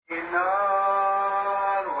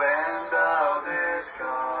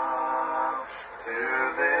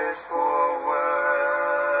poor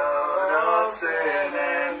world of sin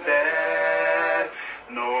and death,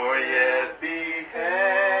 nor yet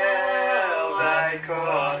beheld thy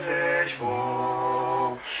cottage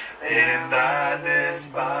home in thy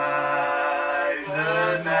despised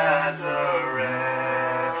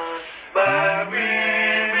Nazareth. But we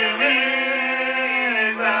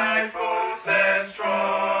believe thy footsteps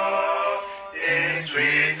trod in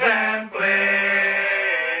streets and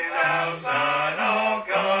plain, thou Son of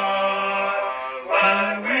God.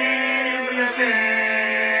 But we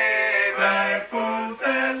believe thy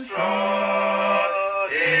footsteps trod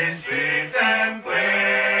in streets and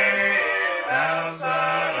plain, thou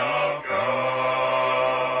Son of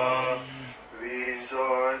God. We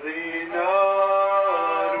saw thee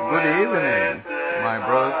not. Good evening, my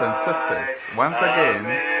brothers and sisters. Once again,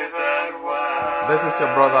 this is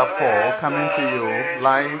your brother Paul coming to you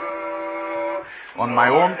live on my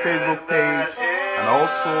own Facebook page, and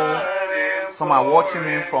also some are watching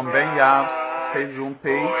me from Ben Yab's Facebook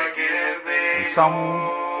page, and some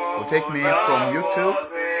will take me from YouTube.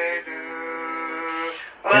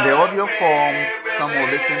 In the audio form, some will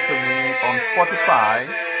listen to me on Spotify,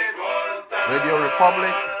 Radio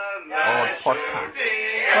Republic, or podcast.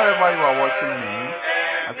 Wherever you are watching me,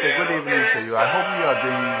 I say good evening to you. I hope you are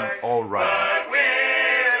doing all right.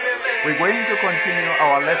 We're going to continue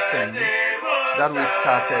our lesson that we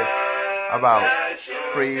started about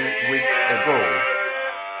 3 weeks ago.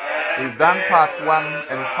 We've done part 1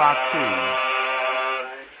 and part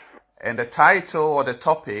 2. And the title or the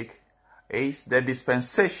topic is the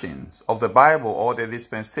dispensations of the Bible, or the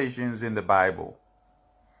dispensations in the Bible.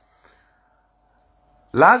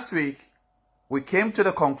 Last week, we came to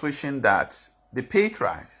the conclusion that the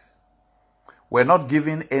patriarchs were not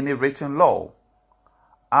given any written law,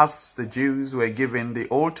 as the Jews were given the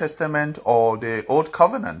Old Testament or the Old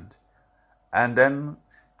Covenant, and then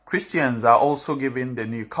Christians are also given the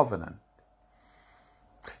New Covenant.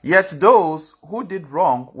 Yet those who did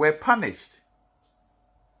wrong were punished.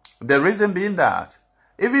 The reason being that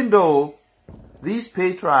even though these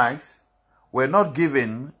patriarchs were not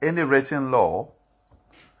given any written law,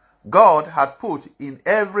 God had put in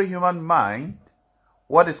every human mind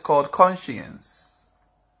what is called conscience,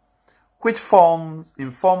 which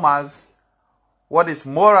inform us what is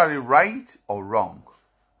morally right or wrong.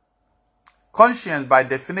 Conscience, by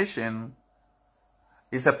definition,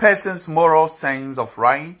 is a person's moral sense of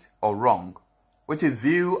right or wrong, which is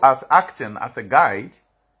viewed as acting as a guide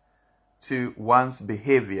to one's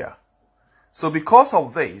behavior. So because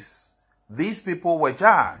of this, these people were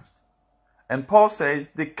judged. And Paul says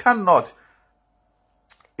they cannot,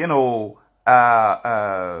 they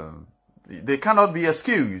cannot be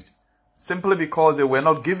excused simply because they were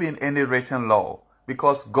not given any written law.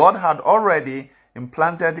 Because God had already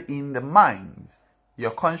implanted in the minds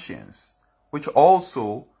your conscience, which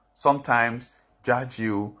also sometimes judge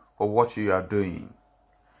you for what you are doing.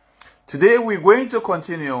 Today we're going to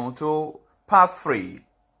continue to part 3.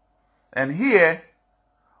 And here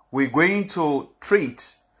we're going to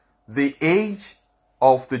treat the age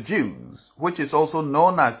of the Jews, which is also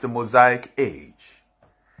known as the Mosaic age.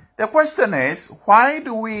 The question is, why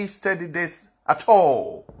do we study this at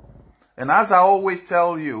all? And as I always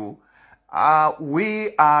tell you,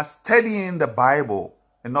 we are studying the Bible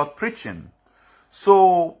and not preaching.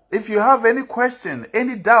 So if you have any question,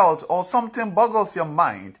 any doubt, or something boggles your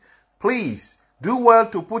mind, please do well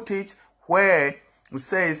to put it where it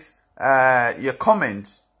says your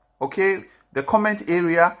comment. Okay, the comment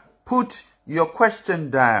area. Put your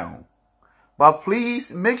question down, but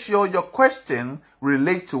please make sure your question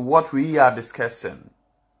relates to what we are discussing.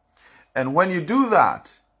 And when you do that,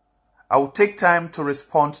 I will take time to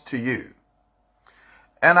respond to you.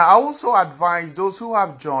 And I also advise those who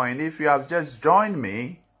have joined, if you have just joined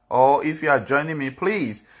me, or if you are joining me,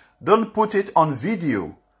 please don't put it on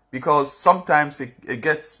video, because sometimes it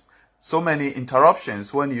gets so many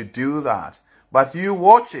interruptions when you do that. But you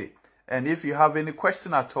watch it. And if you have any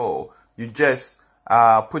question at all, you just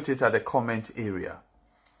put it at the comment area.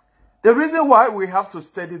 The reason why we have to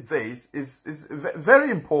study this is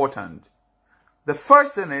very important. The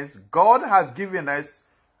first thing is, God has given us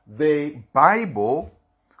the Bible,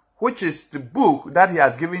 which is the book that He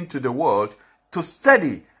has given to the world, to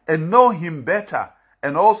study and know Him better,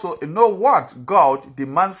 and also know what God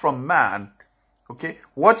demands from man. Okay,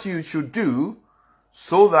 what you should do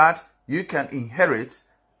so that you can inherit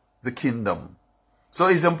the kingdom. So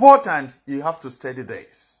it's important you have to study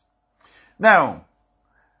this. Now,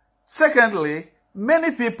 secondly,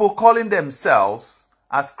 many people calling themselves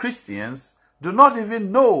as Christians do not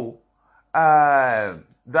even know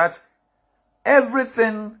that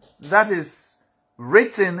everything that is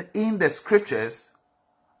written in the scriptures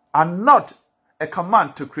are not a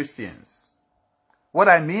command to Christians. What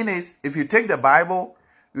I mean is, if you take the Bible,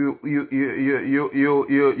 you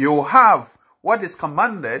have what is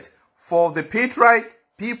commanded for the patriarch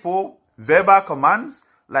people, verbal commands,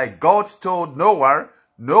 like God told Noah,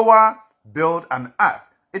 build an ark.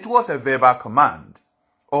 It was a verbal command.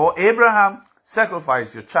 Or Abraham,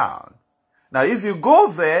 sacrifice your child. Now, if you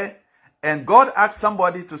go there and God asks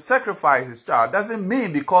somebody to sacrifice his child, doesn't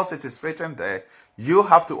mean because it is written there, you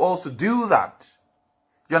have to also do that.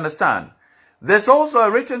 You understand? There's also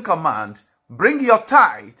a written command, bring your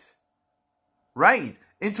tithe, right,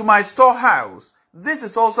 into my storehouse. This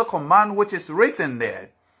is also a command which is written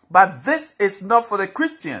there. But this is not for the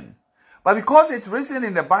Christian. But because it's written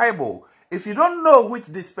in the Bible, if you don't know which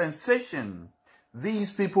dispensation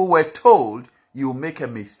these people were told, you make a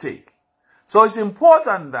mistake. So it's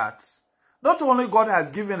important that not only God has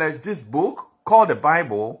given us this book called the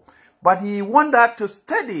Bible, but He wants us to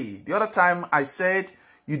study. The other time I said,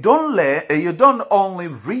 you don't only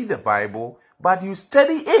read the Bible, but you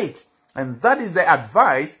study it. And that is the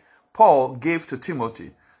advice Paul gave to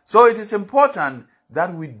Timothy. So it is important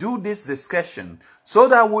that we do this discussion so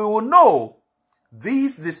that we will know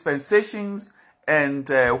these dispensations and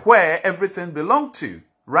where everything belongs to,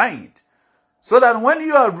 right? So that when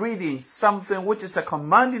you are reading something which is a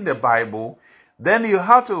command in the Bible, then you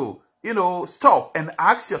have to, stop and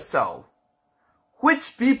ask yourself,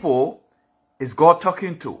 which people is God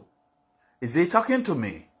talking to? Is He talking to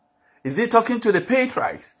me? Is He talking to the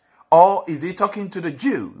patriarchs? Or is He talking to the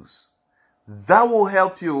Jews? That will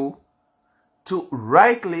help you to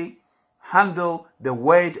rightly handle the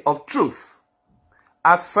word of truth.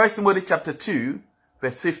 As 1 Timothy chapter 2,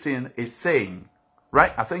 verse 15 is saying,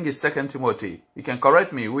 right? I think it's 2 Timothy. You can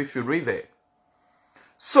correct me if you read it.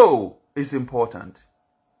 So, it's important.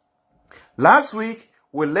 Last week,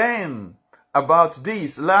 we learned about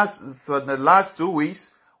this. For the last 2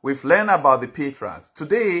 weeks, we've learned about the patriarchs.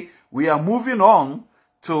 Today, we are moving on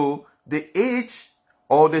to the age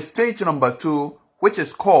or the stage number 2, which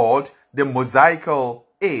is called the Mosaical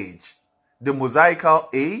age. The Mosaical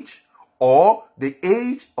age, or the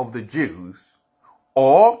age of the Jews,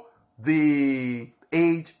 or the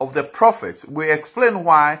age of the prophets. We explain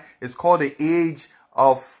why it's called the age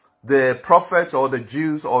of the prophets or the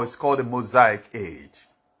Jews, or it's called the Mosaic age.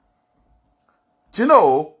 Do you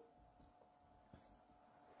know,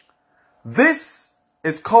 this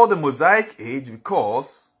is called the Mosaic age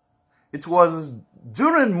because it was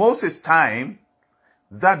during Moses' time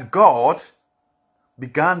that God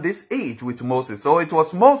began this age with Moses. So it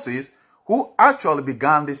was Moses who actually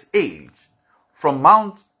began this age from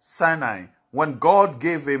Mount Sinai, when God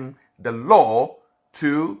gave him the law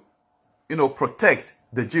to, protect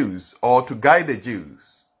the Jews or to guide the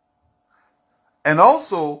Jews. And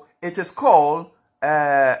also, it is called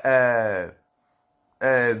the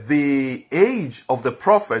age of the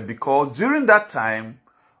prophet because during that time,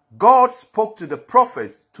 God spoke to the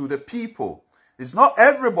prophets, to the people. It's not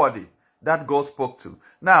everybody that God spoke to.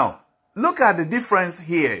 Now, look at the difference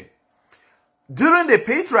here. During the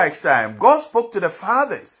patriarch's time, God spoke to the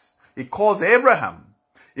fathers. He calls Abraham.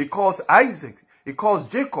 He calls Isaac. He calls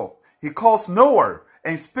Jacob. He calls Noah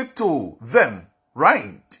and speak to them,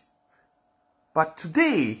 right? But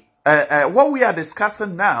today, what we are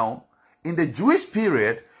discussing now, in the Jewish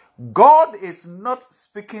period, God is not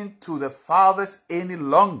speaking to the fathers any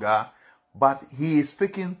longer, but He is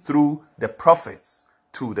speaking through the prophets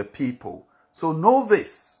to the people. So know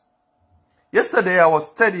this. Yesterday I was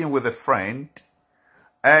studying with a friend,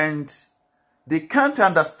 and they can't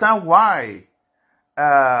understand why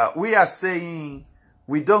we are saying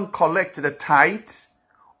we don't collect the tithe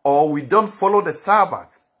or we don't follow the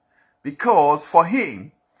Sabbath. Because for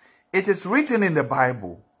him, it is written in the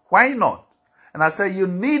Bible. Why not? And I said, you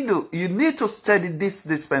need to study these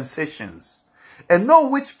dispensations and know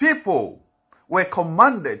which people were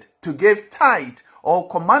commanded to give tithe or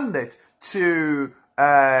commanded to,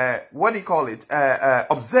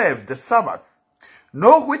 observe the Sabbath.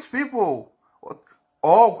 Know which people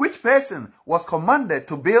or which person was commanded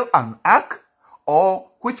to build an ark, or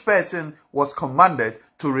which person was commanded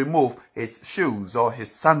to remove his shoes or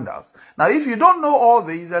his sandals. Now, if you don't know all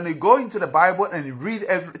these and you go into the Bible and you read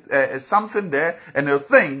something there and you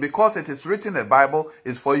think because it is written in the Bible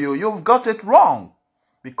is for you, you've got it wrong.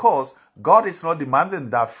 Because God is not demanding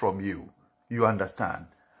that from you. You understand?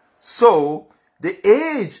 So, the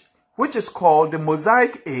age which is called the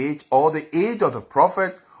Mosaic age, or the age of the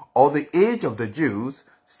prophet, or the age of the Jews,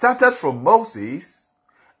 started from Moses,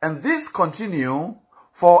 and this continued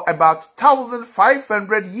for about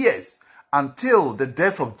 1,500 years until the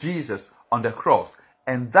death of Jesus on the cross.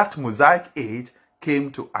 And that Mosaic age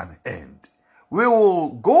came to an end. We will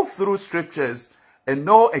go through scriptures and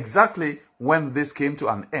know exactly when this came to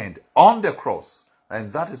an end, on the cross.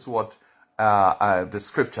 And that is what the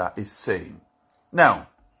scripture is saying. Now,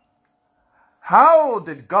 how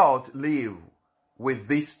did God live with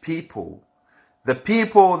these people? The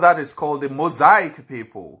people that is called the Mosaic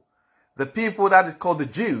people, the people that is called the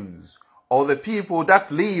Jews, or the people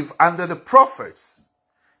that live under the prophets.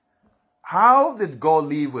 How did God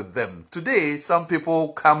live with them? Today, some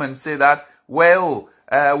people come and say that, well,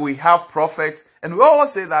 we have prophets, and we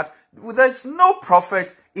always say that there's no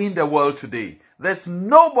prophet in the world today. There's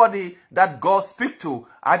nobody that God speaks to.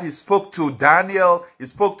 As he spoke to Daniel, he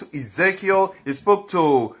spoke to Ezekiel, he spoke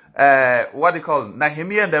to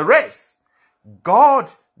Nehemiah and the rest. God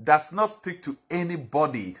does not speak to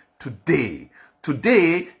anybody today.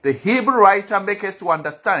 Today, the Hebrew writer makes us to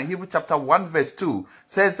understand, Hebrew chapter 1 verse 2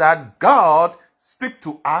 says that God speaks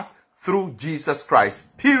to us through Jesus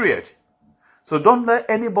Christ, period. So don't let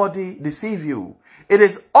anybody deceive you. It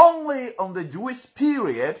is only on the Jewish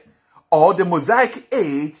period or the Mosaic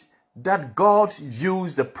age that God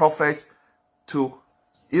used the prophets to,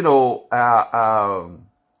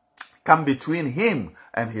 come between him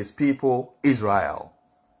and his people, Israel.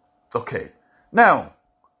 Okay. Now,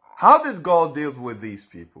 how did God deal with these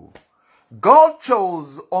people? God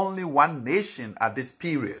chose only one nation at this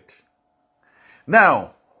period.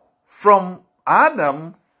 Now, from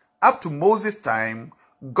Adam up to Moses' time,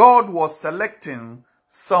 God was selecting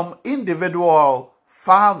some individual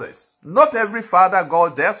fathers. Not every father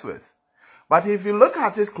God deals with. But if you look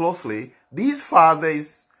at it closely, these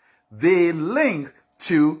fathers, they link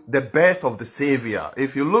to the birth of the Savior.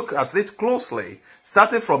 If you look at it closely,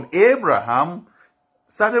 starting from Abraham,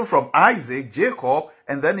 starting from Isaac, Jacob,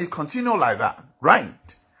 and then it continued like that,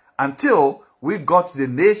 right? Until we got the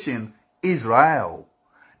nation Israel.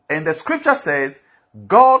 And the scripture says,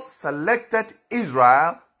 God selected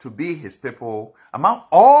Israel to be his people among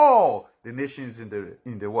all the nations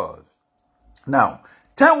in the world. Now,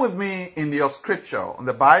 turn with me in your scripture, in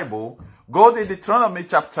the Bible, go to Deuteronomy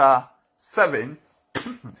chapter 7,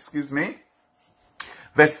 excuse me,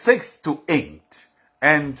 verse 6 to 8,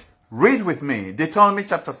 and read with me, Deuteronomy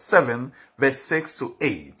chapter 7, verse 6 to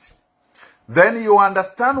 8. Then you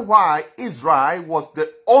understand why Israel was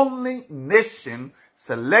the only nation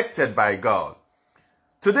selected by God.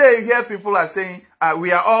 Today you hear people are saying,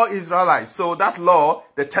 we are all Israelites, so that law,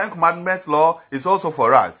 the Ten Commandments law, is also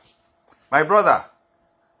for us. My brother,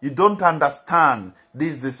 you don't understand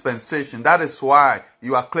this dispensation. That is why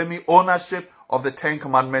you are claiming ownership of the Ten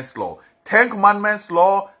Commandments law. Ten Commandments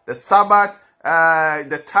law, the Sabbath,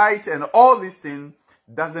 the tithe, and all these things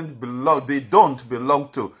doesn't belong. They don't belong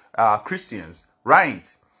to Christians, right?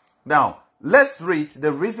 Now, let's read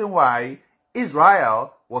the reason why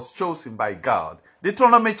Israel was chosen by God.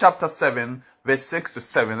 Deuteronomy chapter 7, verse 6 to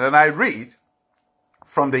 7. And I read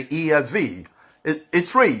from the ESV.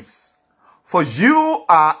 It reads, "For you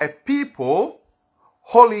are a people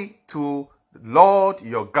holy to the Lord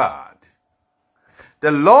your God.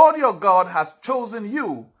 The Lord your God has chosen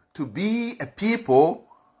you to be a people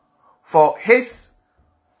for his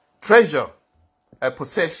treasure, a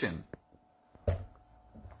possession.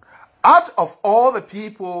 Out of all the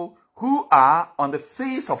people who are on the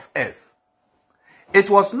face of earth, it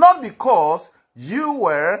was not because you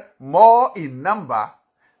were more in number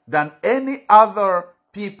than any other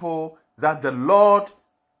people that the Lord,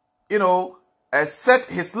 set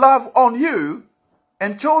his love on you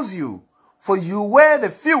and chose you. For you were the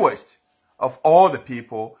fewest of all the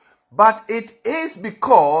people, but it is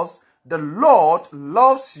because the Lord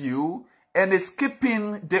loves you and is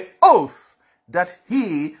keeping the oath that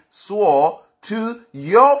he swore to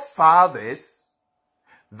your fathers,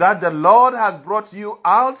 that the Lord has brought you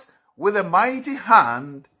out with a mighty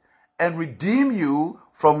hand and redeemed you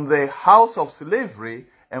from the house of slavery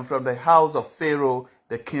and from the house of Pharaoh,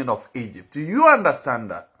 the king of Egypt." Do you understand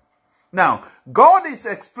that? Now, God is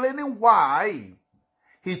explaining why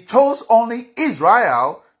he chose only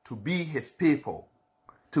Israel to be his people.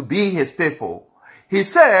 To be his people.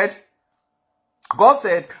 God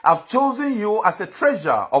said, "I've chosen you as a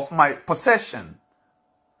treasure of my possession.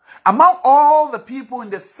 Among all the people in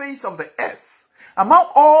the face of the earth, among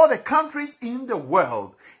all the countries in the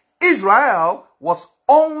world, Israel was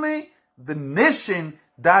only the nation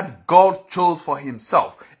that God chose for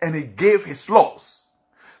himself, and he gave his laws.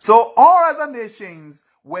 So all other nations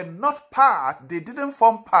were not they didn't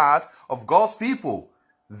form part of God's people.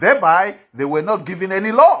 Thereby, they were not given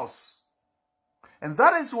any laws. And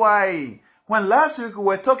that is why, when last week we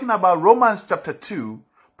were talking about Romans chapter 2,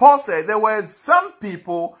 Paul said there were some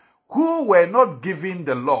people who were not given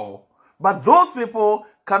the law, but those people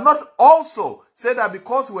cannot also say that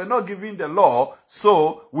because we're not given the law,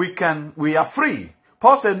 so we are free.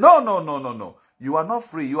 Paul said, no. You are not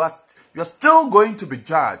free. You're still going to be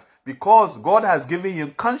judged because God has given you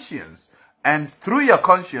conscience. And through your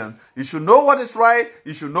conscience, you should know what is right.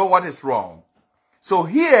 You should know what is wrong. So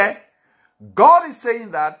here, God is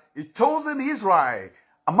saying that He's chosen Israel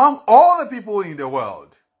among all the people in the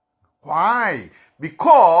world. Why?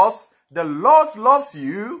 Because the Lord loves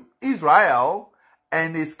you, Israel,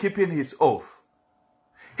 and is keeping His oath.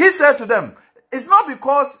 He said to them, it's not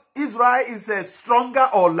because Israel is a stronger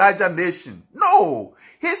or larger nation. No.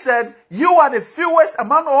 He said, you are the fewest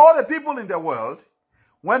among all the people in the world.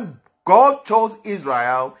 When God chose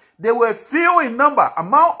Israel, they were few in number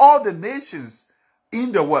among all the nations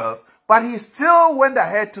in the world, but He still went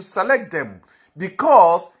ahead to select them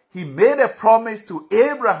because He made a promise to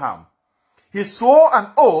Abraham. He swore an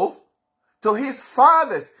oath to his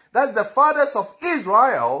fathers, that's the fathers of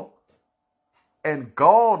Israel, and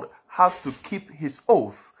God has to keep His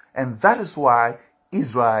oath, and that is why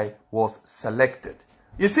Israel was selected.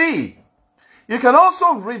 You see, you can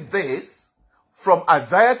also read this from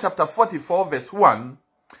Isaiah chapter 44 verse 1,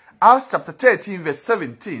 Acts chapter 13 verse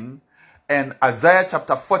 17, and Isaiah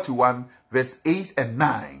chapter 41 verse 8 and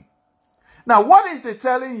 9. Now, what is it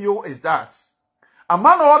telling you is that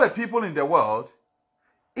among all the people in the world,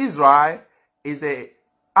 Israel is the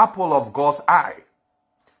apple of God's eye.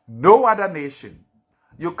 No other nation.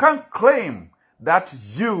 You can't claim that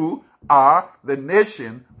you are the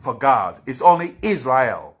nation for God. It's only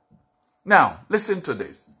Israel. Now, listen to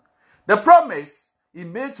this. The promise He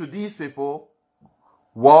made to these people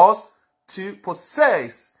was to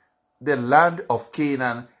possess the land of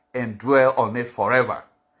Canaan and dwell on it forever.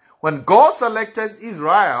 When God selected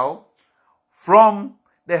Israel from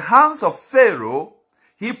the hands of Pharaoh,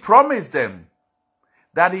 He promised them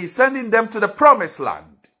that He is sending them to the promised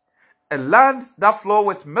land, a land that flows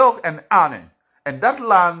with milk and honey, and that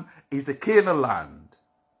land is the Canaan land.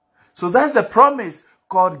 So that's the promise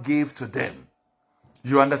God gave to them.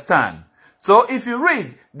 You understand? So if you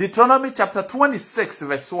read Deuteronomy chapter 26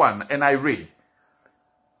 verse 1, and I read,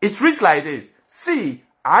 it reads like this: see,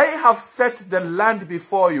 I have set the land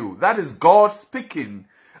before you. That is God speaking.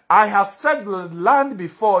 I have set the land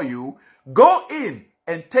before you. Go in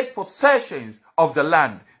and take possessions of the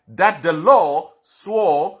land that the Lord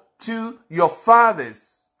swore to your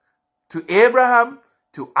fathers, to Abraham,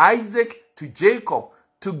 to Isaac, to Jacob,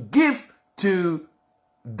 to give to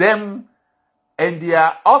them and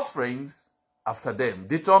their offsprings after them.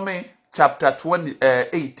 Deuteronomy chapter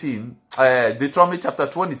 18, Deuteronomy chapter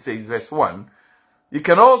 26 verse 1. You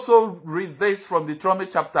can also read this from Deuteronomy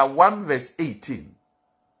chapter 1 verse 18.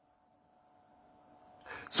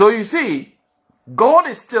 So you see, God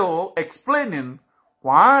is still explaining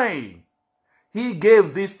why He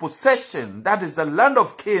gave this possession, that is the land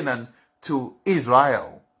of Canaan, to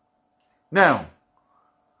Israel. Now,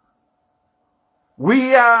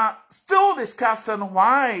 we are still discussing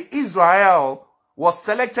why Israel was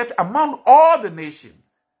selected among all the nations.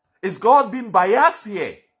 Is God being biased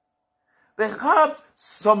here? They had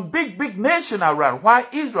some big nation around. Why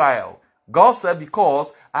Israel? God said,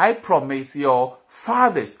 because I promised your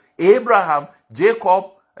fathers, Abraham,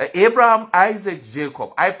 Isaac,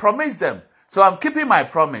 Jacob. I promised them. So I'm keeping my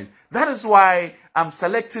promise. That is why I'm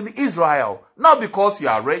selecting Israel. Not because you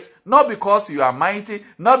are rich, not because you are mighty,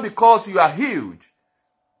 not because you are huge,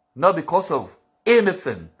 not because of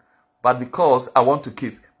anything, but because I want to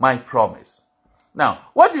keep my promise. Now,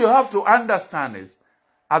 what you have to understand is,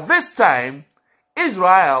 at this time,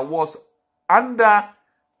 Israel was under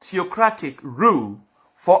theocratic rule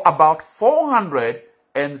for about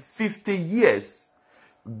 450 years.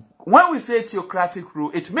 When we say theocratic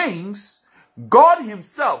rule, it means God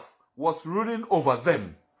Himself was ruling over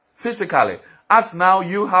them physically. As now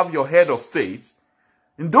you have your head of state.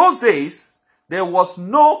 In those days, there was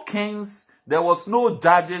no kings, there was no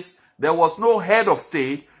judges, there was no head of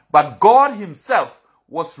state, but God Himself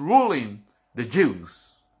was ruling the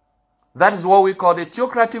Jews. That is what we call the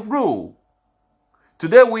theocratic rule.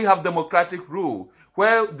 Today we have democratic rule,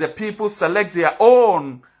 where the people select their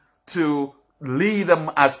own to lead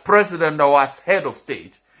them as president or as head of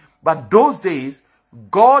state. But those days,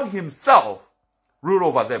 God Himself ruled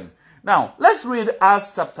over them. Now, let's read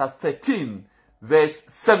Acts chapter 13, verse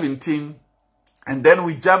 17, and then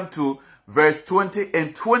we jump to verse 20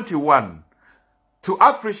 and 21 to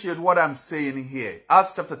appreciate what I'm saying here.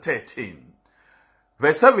 Acts chapter 13.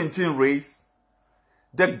 Verse 17 reads,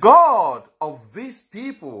 the God of these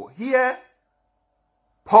people, here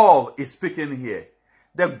Paul is speaking here.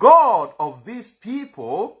 The God of these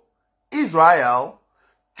people Israel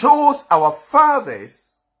chose our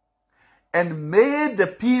fathers and made the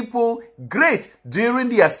people great during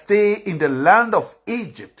their stay in the land of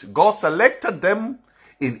Egypt. God selected them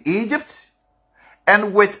in Egypt,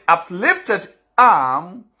 and with uplifted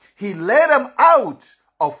arm, he led them out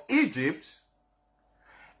of Egypt.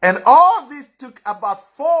 And all this took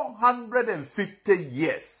about 450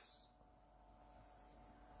 years.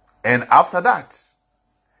 And after that,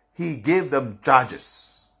 he gave them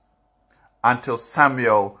judges until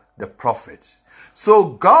Samuel the prophet. So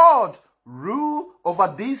God ruled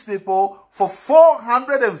over these people for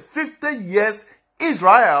 450 years.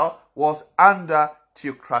 Israel was under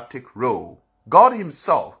theocratic rule. God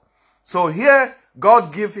himself. So here,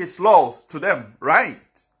 God gave his laws to them, right?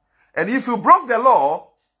 And if you broke the law,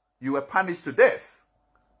 you were punished to death.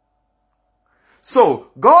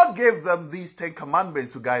 So God gave them these 10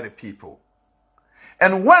 commandments to guide the people.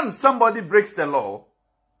 And when somebody breaks the law,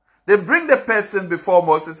 they bring the person before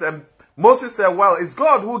Moses, and Moses said, well, it's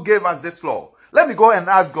God who gave us this law. Let me go and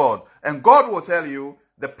ask God. And God will tell you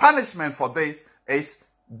the punishment for this is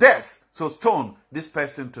death. So stone this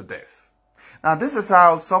person to death. Now this is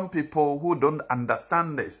how some people who don't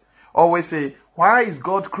understand this always say, why is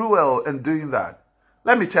God cruel in doing that?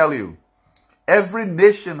 Let me tell you, every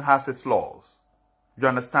nation has its laws. You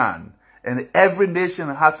understand? And every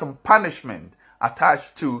nation has some punishment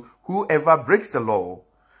attached to whoever breaks the law.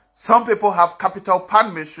 Some people have capital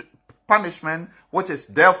punishment, which is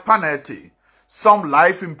death penalty. Some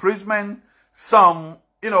life imprisonment. Some,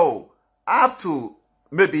 up to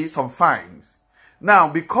maybe some fines. Now,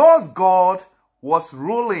 because God was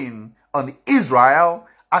ruling on Israel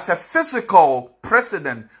as a physical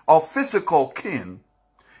president or physical king,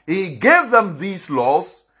 he gave them these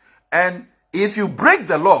laws, and if you break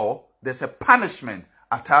the law, there's a punishment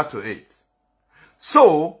attached to it.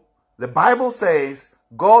 So, the Bible says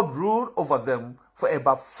God ruled over them for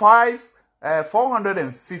about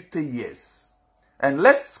 450 years. And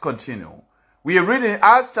let's continue. We are reading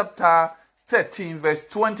Acts chapter 13, verse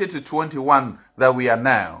 20 to 21 that we are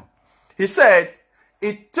now. He said,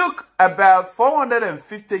 it took about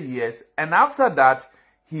 450 years, and after that,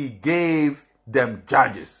 he gave them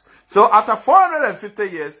judges. So after 450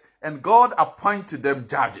 years, and God appointed them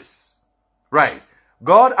judges. Right.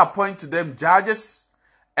 God appointed them judges,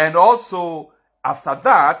 and also after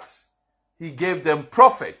that, he gave them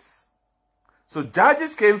prophets. So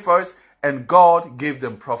judges came first, and God gave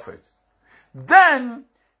them prophets. Then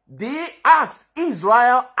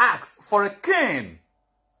Israel asked for a king.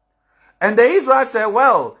 And the Israel said,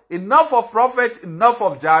 well, enough of prophets, enough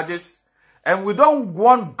of judges, and we don't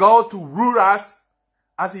want God to rule us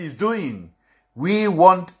as he is doing. We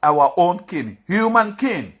want our own king, human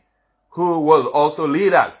king, who will also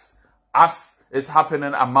lead us, as is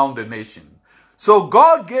happening among the nation. So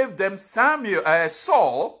God gave them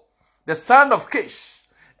Saul, the son of Kish,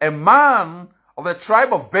 a man of the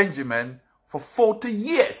tribe of Benjamin, for 40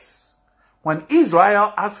 years. When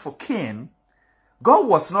Israel asked for king, God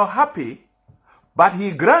was not happy, but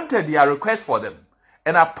he granted their request for them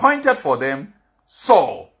and appointed for them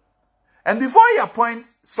Saul. And before he appointed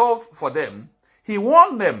Saul for them, he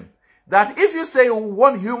warned them that if you say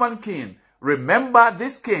one human king, remember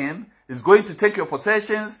this king is going to take your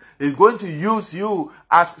possessions, is going to use you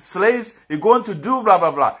as slaves, is going to do blah,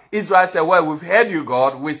 blah, blah. Israel said, well, we've heard you,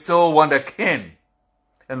 God, we still want a king.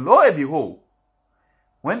 And lo and behold,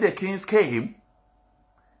 when the kings came,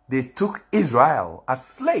 they took Israel as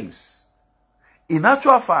slaves. In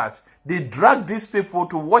actual fact, they dragged these people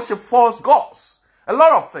to worship false gods. A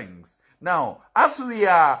lot of things. Now, as we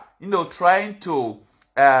are, trying to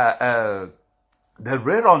derail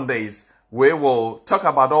on this, we will talk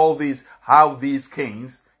about all these, how these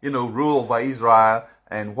kings, rule over Israel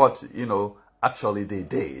and what, actually they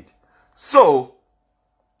did. So,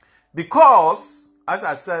 because, as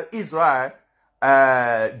I said, Israel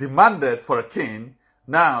demanded for a king,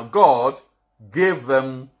 now God gave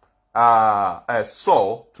them a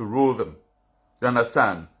Saul to rule them. You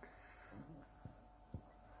understand?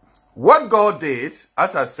 What God did,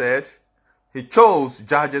 as I said, he chose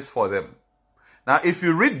judges for them. Now, if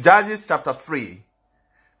you read Judges chapter 3,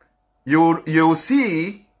 you'll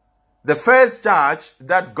see the first judge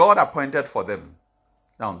that God appointed for them.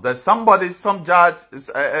 Now, there's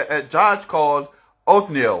a judge called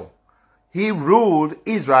Othniel. He ruled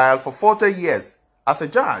Israel for 40 years as a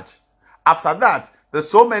judge. After that, there's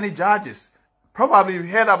so many judges. Probably you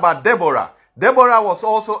heard about Deborah. Deborah was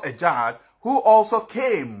also a judge who also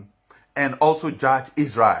came and also judged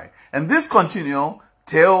Israel. And this continued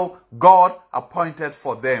till God appointed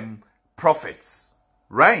for them prophets.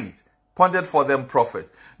 Right? Appointed for them prophets.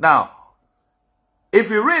 Now, If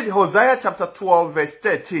you read Hosea chapter 12 verse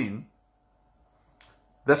 13,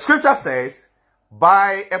 the scripture says,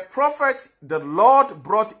 by a prophet the Lord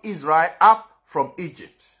brought Israel up from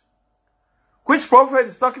Egypt. Which prophet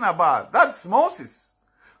is talking about? That's Moses.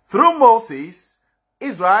 Through Moses,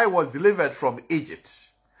 Israel was delivered from Egypt.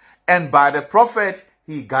 And by the prophet,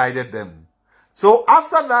 he guided them. So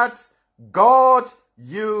after that, God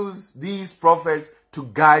used these prophets to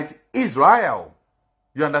guide Israel.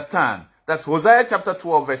 You understand? That's Hosea chapter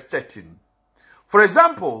 12 verse 13. For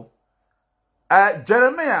example,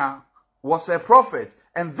 Jeremiah was a prophet,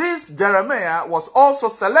 and this Jeremiah was also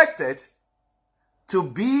selected to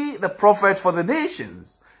be the prophet for the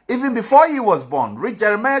nations, even before he was born. Read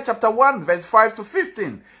Jeremiah chapter 1, verse 5 to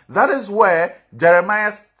 15. That is where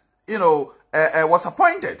Jeremiah, was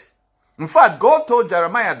appointed. In fact, God told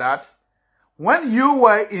Jeremiah that when you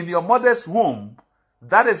were in your mother's womb,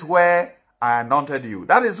 that is where I anointed you.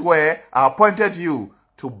 That is where I appointed you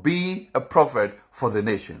to be a prophet for the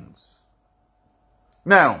nations.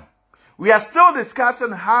 Now, we are still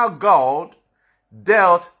discussing how God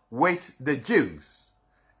dealt with the Jews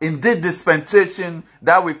in this dispensation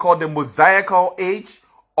that we call the Mosaical age,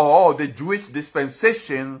 or the Jewish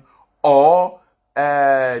dispensation, or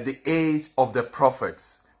the age of the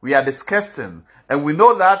prophets. We are discussing, and we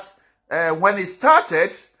know that when it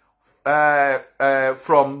started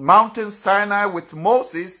from Mountain Sinai with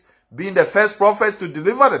Moses being the first prophet to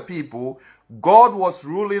deliver the people, God was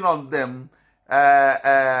ruling on them.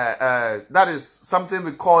 That is something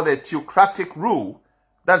we call a theocratic rule.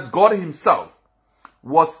 That's God himself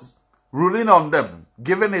was ruling on them,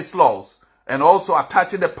 giving his laws, and also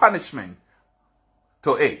attaching the punishment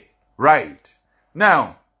to it. Right.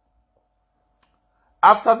 Now,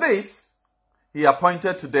 after this, he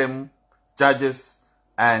appointed to them judges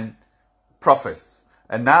and prophets.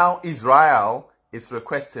 And now Israel is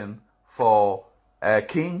requesting for a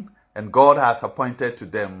king, and God has appointed to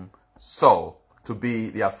them Saul to be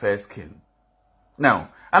their first king. Now,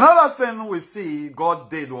 another thing we see God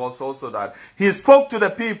did was also that he spoke to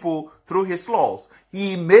the people through his laws.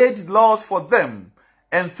 He made laws for them,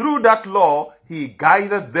 and through that law, he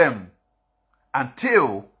guided them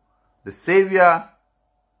until the Savior,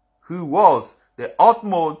 who was the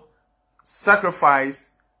utmost sacrifice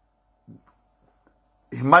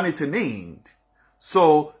humanity needed.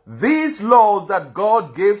 So these laws that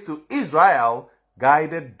God gave to Israel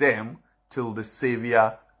guided them till the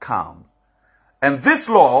Savior came. And this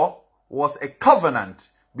law was a covenant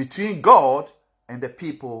between God and the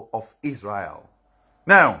people of Israel.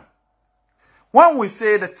 Now, when we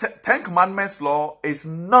say the Ten Commandments law is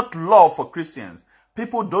not law for Christians,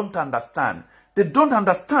 people don't understand. They don't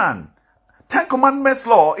understand. Ten Commandments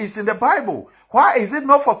law is in the Bible. Why is it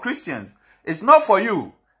not for Christians? It's not for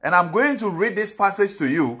you. And I'm going to read this passage to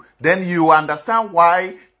you. Then you understand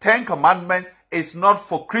why Ten Commandments is not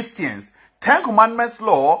for Christians. Ten Commandments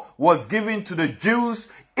law was given to the Jews,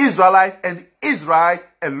 Israelites, and Israel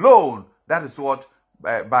alone. That is what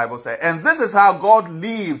the Bible says. And this is how God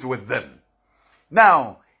lived with them.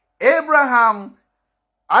 Now, Abraham,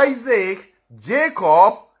 Isaac,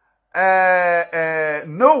 Jacob,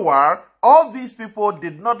 Noah, all these people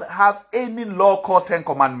did not have any law called Ten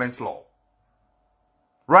Commandments law.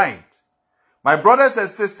 Right. My brothers and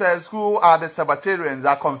sisters who are the Sabbatarians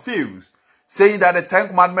are confused, saying that the Ten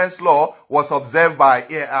Commandments law was observed by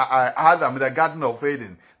Adam in the Garden of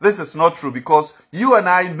Eden. This is not true, because you and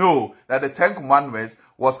I know that the Ten Commandments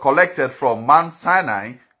was collected from Mount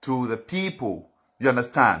Sinai to the people. You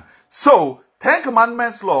understand? So, Ten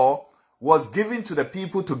Commandments law was given to the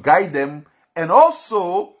people to guide them, and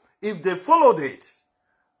also, if they followed it,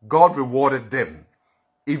 God rewarded them.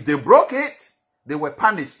 If they broke it, they were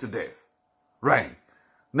punished to death. Right.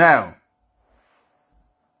 Now,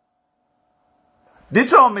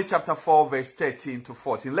 Deuteronomy chapter 4 verse 13 to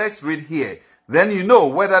 14. Let's read here. Then you know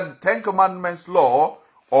whether the Ten Commandments law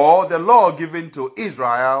or the law given to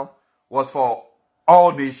Israel was for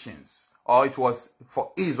all nations, or it was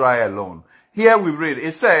for Israel alone. Here we read,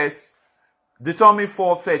 it says, Deuteronomy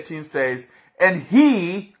 4:13 says, and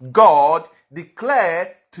he, God,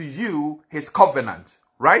 declared to you his covenant.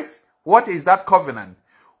 Right? What is that covenant?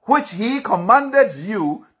 Which he commanded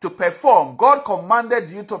you to perform. God commanded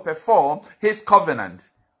you to perform his covenant.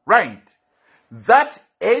 Right. That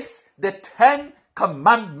is the Ten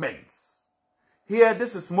Commandments. Here,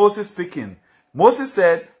 this is Moses speaking. Moses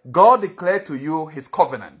said, God declared to you his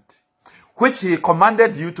covenant, which he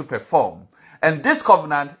commanded you to perform. And this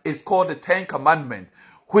covenant is called the Ten Commandments,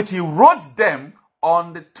 which he wrote them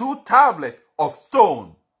on the 2 tablets of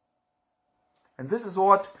stone. And this is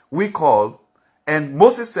what we call, and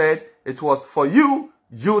Moses said it was for you,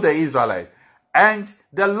 the Israelites. And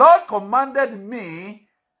the Lord commanded me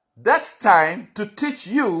that time to teach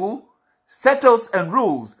you statutes and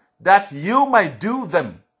rules, that you might do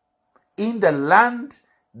them in the land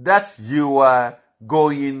that you are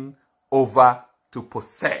going over to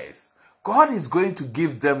possess. God is going to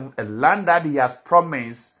give them a land that he has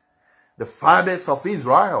promised the fathers of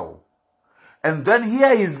Israel. And then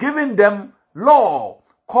here he's giving them law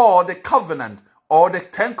called the covenant or the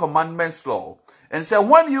 10 Commandments law. And so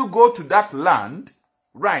when you go to that land,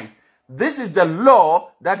 right, this is the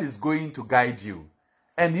law that is going to guide you.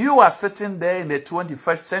 And you are sitting there in the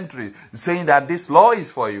 21st century saying that this law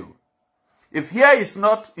is for you. If here is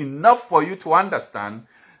not enough for you to understand,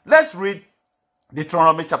 let's read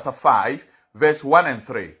Deuteronomy chapter 5, verse 1 and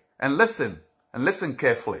 3. And listen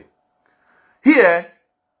carefully. Here,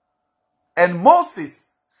 and Moses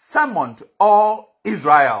summoned all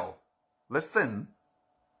Israel. Listen.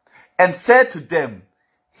 And said to them,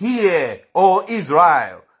 hear, O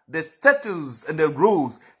Israel, the statutes and the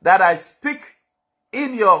rules that I speak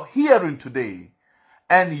in your hearing today,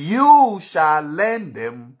 and you shall learn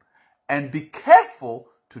them and be careful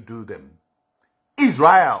to do them.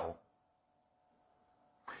 Israel,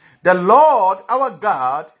 the Lord our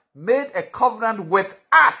God made a covenant with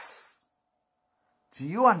us. Do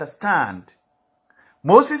you understand?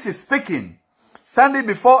 Moses is speaking, standing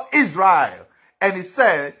before Israel, and he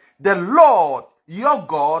said, the Lord your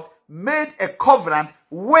God made a covenant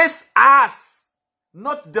with us,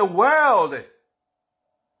 not the world.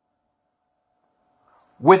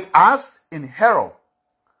 With us in Horeb,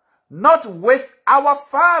 not with our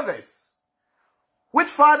fathers. Which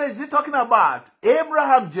father is he talking about?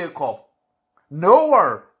 Abraham, Jacob,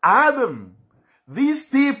 Noah, Adam. These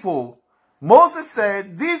people, Moses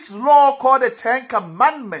said, this law called the 10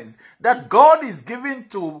 Commandments that God is giving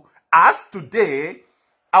to us today,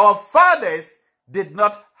 our fathers did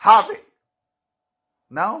not have it.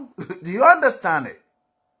 Now, do you understand it?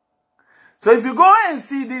 So if you go and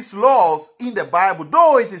see these laws in the Bible,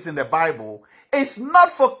 though it is in the Bible, it's not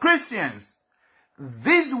for Christians.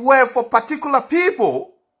 These were for particular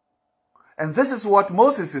people. And this is what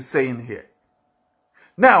Moses is saying here.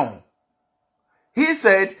 Now, he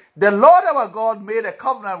said, the Lord our God made a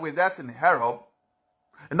covenant with us in Horeb,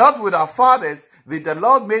 not with our fathers did the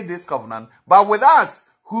Lord make this covenant, but with us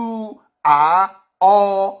who are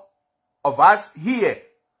all of us here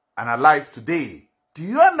and alive today. Do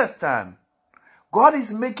you understand? God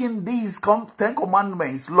is making these 10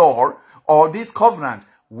 Commandments law or this covenant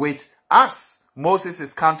with us. Moses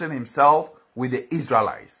is counting himself with the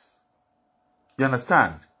Israelites. You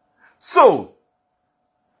understand? So,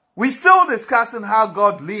 we're still discussing how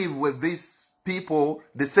God lived with these people,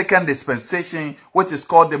 the second dispensation, which is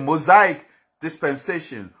called the Mosaic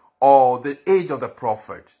dispensation or the age of the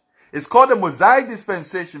prophet. It's called the Mosaic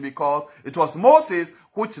dispensation because it was Moses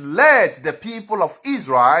which led the people of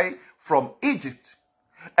Israel from Egypt.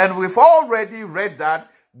 And we've already read that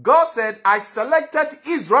God said, I selected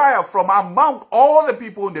Israel from among all the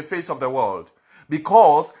people in the face of the world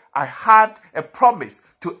because I had a promise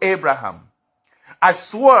to Abraham. I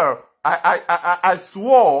swore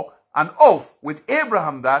an oath with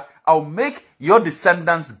Abraham that I'll make your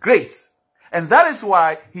descendants great. And that is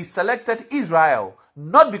why he selected Israel.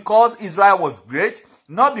 Not because Israel was great,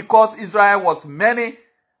 not because Israel was many.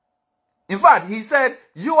 In fact, he said,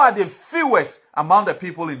 you are the fewest among the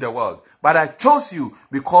people in the world. But I chose you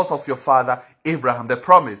because of your father Abraham, the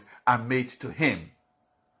promise I made to him.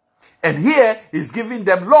 And here he's giving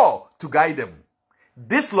them law to guide them.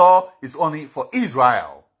 This law is only for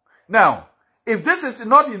Israel. Now, if this is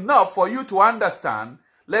not enough for you to understand,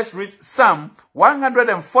 let's read Psalm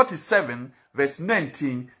 147 verse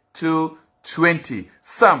 19 to 20.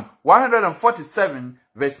 Psalm 147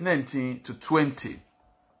 verse 19 to 20.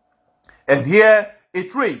 And here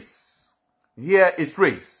it reads,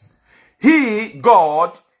 He,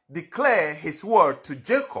 God, declared his word to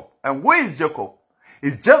Jacob. And where is Jacob?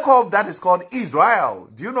 It's Jacob that is called Israel.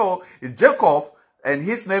 Do you know? It's Jacob and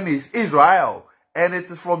his name is Israel. And it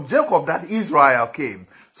is from Jacob that Israel came.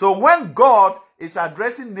 So when God is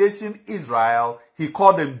addressing nation Israel, he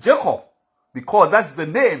called them Jacob because that's the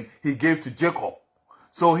name he gave to Jacob.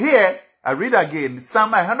 So here, I read again,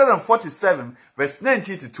 Psalm 147 verse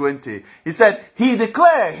 19 to 20. He said, he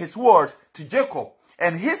declared his words to Jacob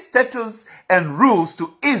and his statutes and rules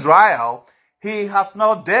to Israel. He has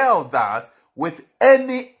not dealt thus with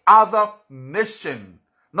any other nation.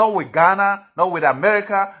 Not with Ghana, not with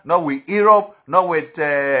America, not with Europe, not with,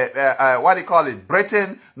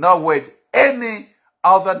 Britain, not with any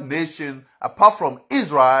other nation apart from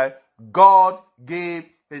Israel. God gave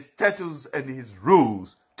his statutes and his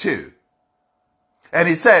rules to. And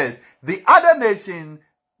he said, the other nation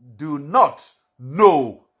do not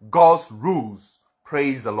know God's rules.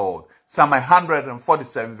 Praise the Lord. Psalm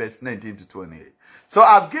 147 verse 19 to 28. So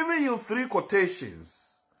I've given you 3 quotations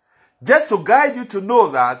just to guide you to know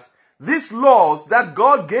that these laws that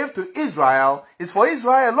God gave to Israel is for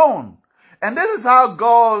Israel alone. And this is how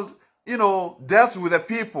God, dealt with the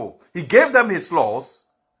people. He gave them his laws.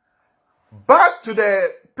 Back to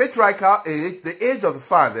the patriarchal age, the age of the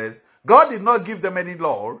fathers, God did not give them any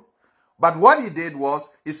law. But what he did was,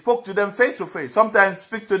 he spoke to them face to face. Sometimes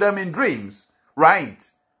speak to them in dreams, right?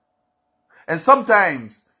 And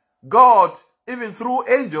sometimes God, even through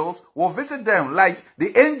angels, will visit them. Like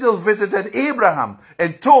the angels visited Abraham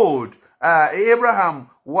and told Abraham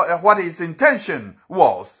what his intention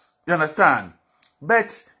was. You understand?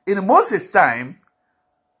 But in Moses' time,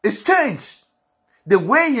 it's changed. The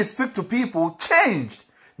way he speaks to people changed.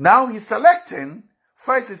 Now he's selecting,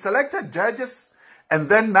 first he selected judges, and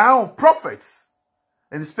then now prophets.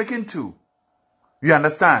 And he's speaking to. You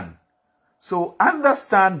understand? So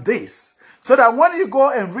understand this. So that when you go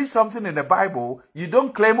and read something in the Bible, you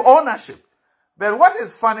don't claim ownership. But what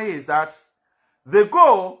is funny is that they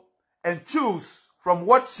go and choose from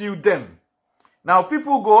what suits them. Now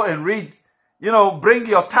people go and read, bring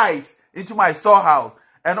your tithe into my storehouse.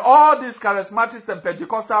 And all these charismatics and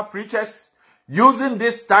Pentecostal preachers using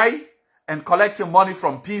this tithe and collecting money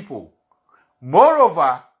from people.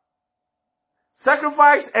 Moreover,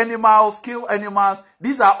 sacrifice animals, kill animals,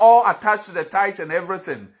 these are all attached to the tithe and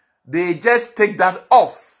everything. They just take that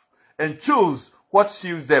off and choose what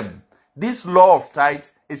suits them. This law of tithe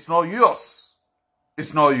is not yours.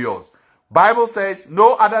 It's not yours. Bible says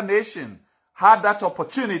no other nation had that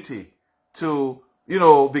opportunity to,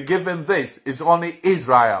 be given this. It's only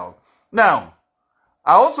Israel. Now,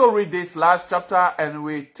 I also read this last chapter and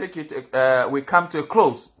we take it, we come to a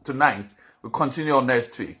close tonight. We'll continue on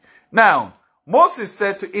next week. Now, Moses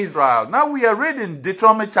said to Israel, now we are reading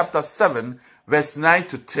Deuteronomy chapter 7, verse 9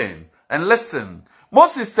 to 10. And listen,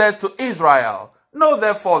 Moses says to Israel, know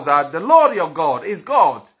therefore that the Lord your God is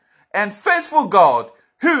God, and faithful God,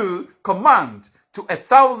 who commands to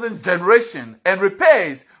 1,000 generations and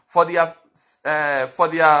repays to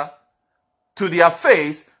their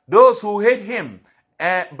face those who hate him,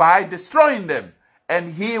 by destroying them,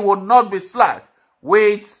 and he will not be slack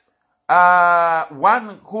with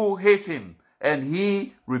one who hate him, and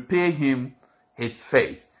he repay him his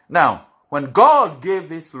face. Now, when God gave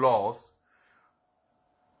his laws,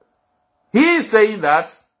 he is saying that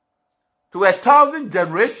to 1,000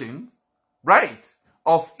 generations, right,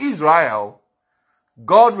 of Israel,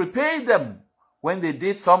 God repaid them when they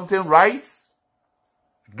did something right,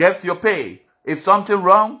 get your pay. If something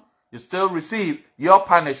wrong, you still receive your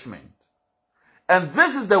punishment. And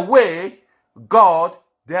this is the way God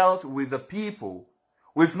dealt with the people.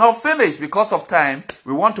 We've not finished because of time.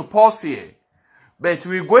 We want to pause here. But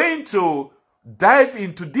we're going to dive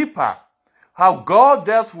into deeper how God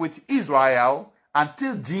dealt with Israel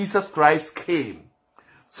until Jesus Christ came.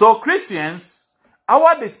 So Christians,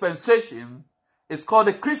 our dispensation is called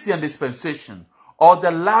the Christian dispensation or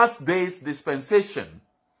the last days dispensation.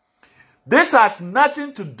 This has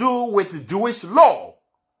nothing to do with Jewish law.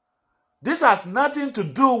 This has nothing to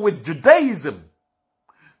do with Judaism.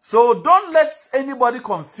 So don't let anybody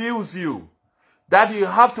confuse you that you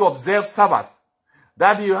have to observe Sabbath,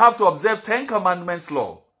 that you have to observe 10 Commandments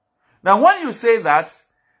law. Now when you say that,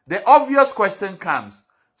 the obvious question comes.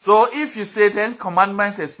 So if you say 10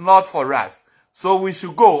 Commandments is not for us, so we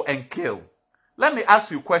should go and kill. Let me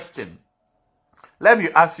ask you a question.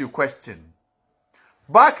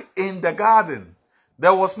 Back in the garden,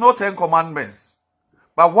 there was no 10 Commandments.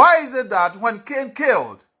 But why is it that when Cain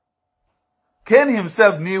killed, Cain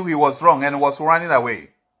himself knew he was wrong and was running away?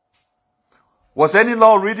 Was any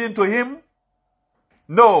law reading to him?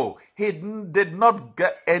 No, he did not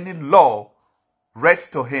get any law read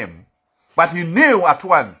to him. But he knew at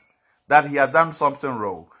once that he had done something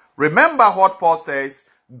wrong. Remember what Paul says,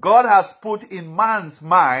 God has put in man's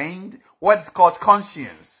mind what's called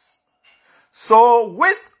conscience. So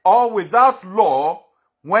with or without law,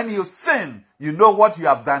 when you sin, you know what you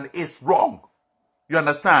have done is wrong. You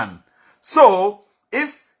understand? So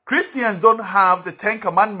if Christians don't have the 10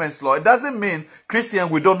 Commandments law, it doesn't mean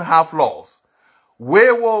Christians, we don't have laws.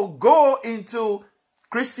 We will go into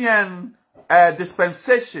Christian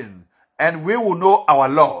dispensation and we will know our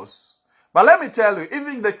laws. But let me tell you,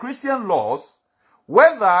 even the Christian laws,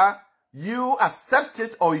 whether you accept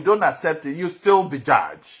it or you don't accept it, you still be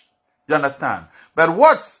judged. You understand? But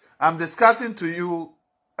what I'm discussing with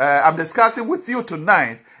you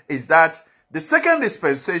tonight is that the second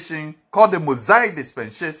dispensation, called the Mosaic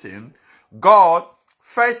dispensation, God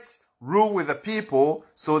first rule with the people,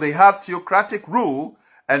 so they have theocratic rule,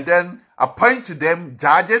 and then appoint to them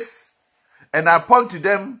judges, and appoint to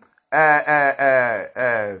them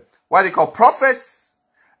what they call prophets,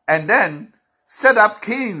 and then set up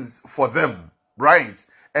kings for them, right?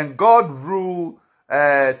 And God ruled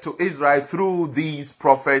to Israel through these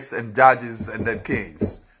prophets and judges and then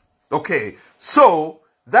kings. Okay, so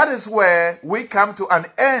that is where we come to an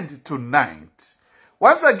end tonight.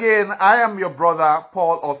 Once again, I am your brother,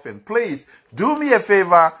 Paul Offen. Please do me a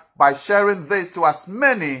favor by sharing this to as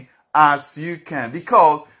many as you can,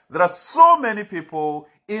 because there are so many people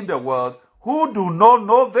in the world who do not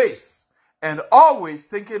know this and always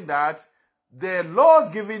thinking that the laws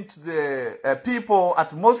given to the people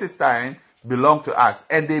at Moses' time belong to us,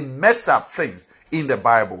 and they mess up things in the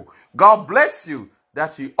Bible. God bless you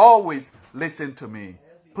that you always listen to me.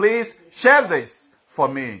 Please share this for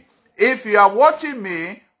me. If you are watching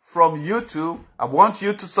me from YouTube, I want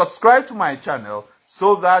you to subscribe to my channel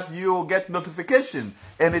so that you get notification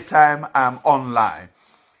anytime I'm online.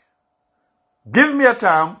 Give me a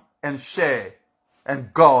thumb and share,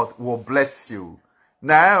 and God will bless you.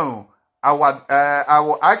 Now, I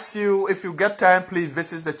will ask you, if you get time, please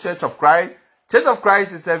visit the Church of Christ. Church of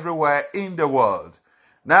Christ is everywhere in the world.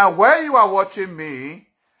 Now, where you are watching me,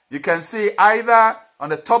 you can see either on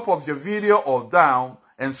the top of your video or down,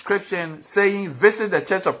 inscription saying visit the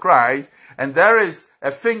Church of Christ, and there is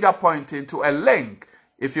a finger pointing to a link.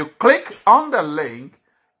 If you click on the link,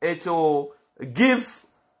 it will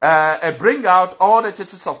bring out all the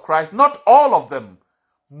churches of Christ, not all of them.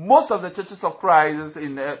 Most of the churches of Christ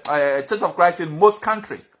in Church of Christ in most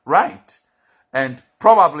countries, right? And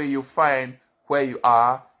probably you find where you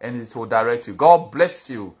are, and it will direct you. God bless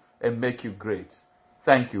you and make you great.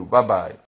 Thank you. Bye-bye.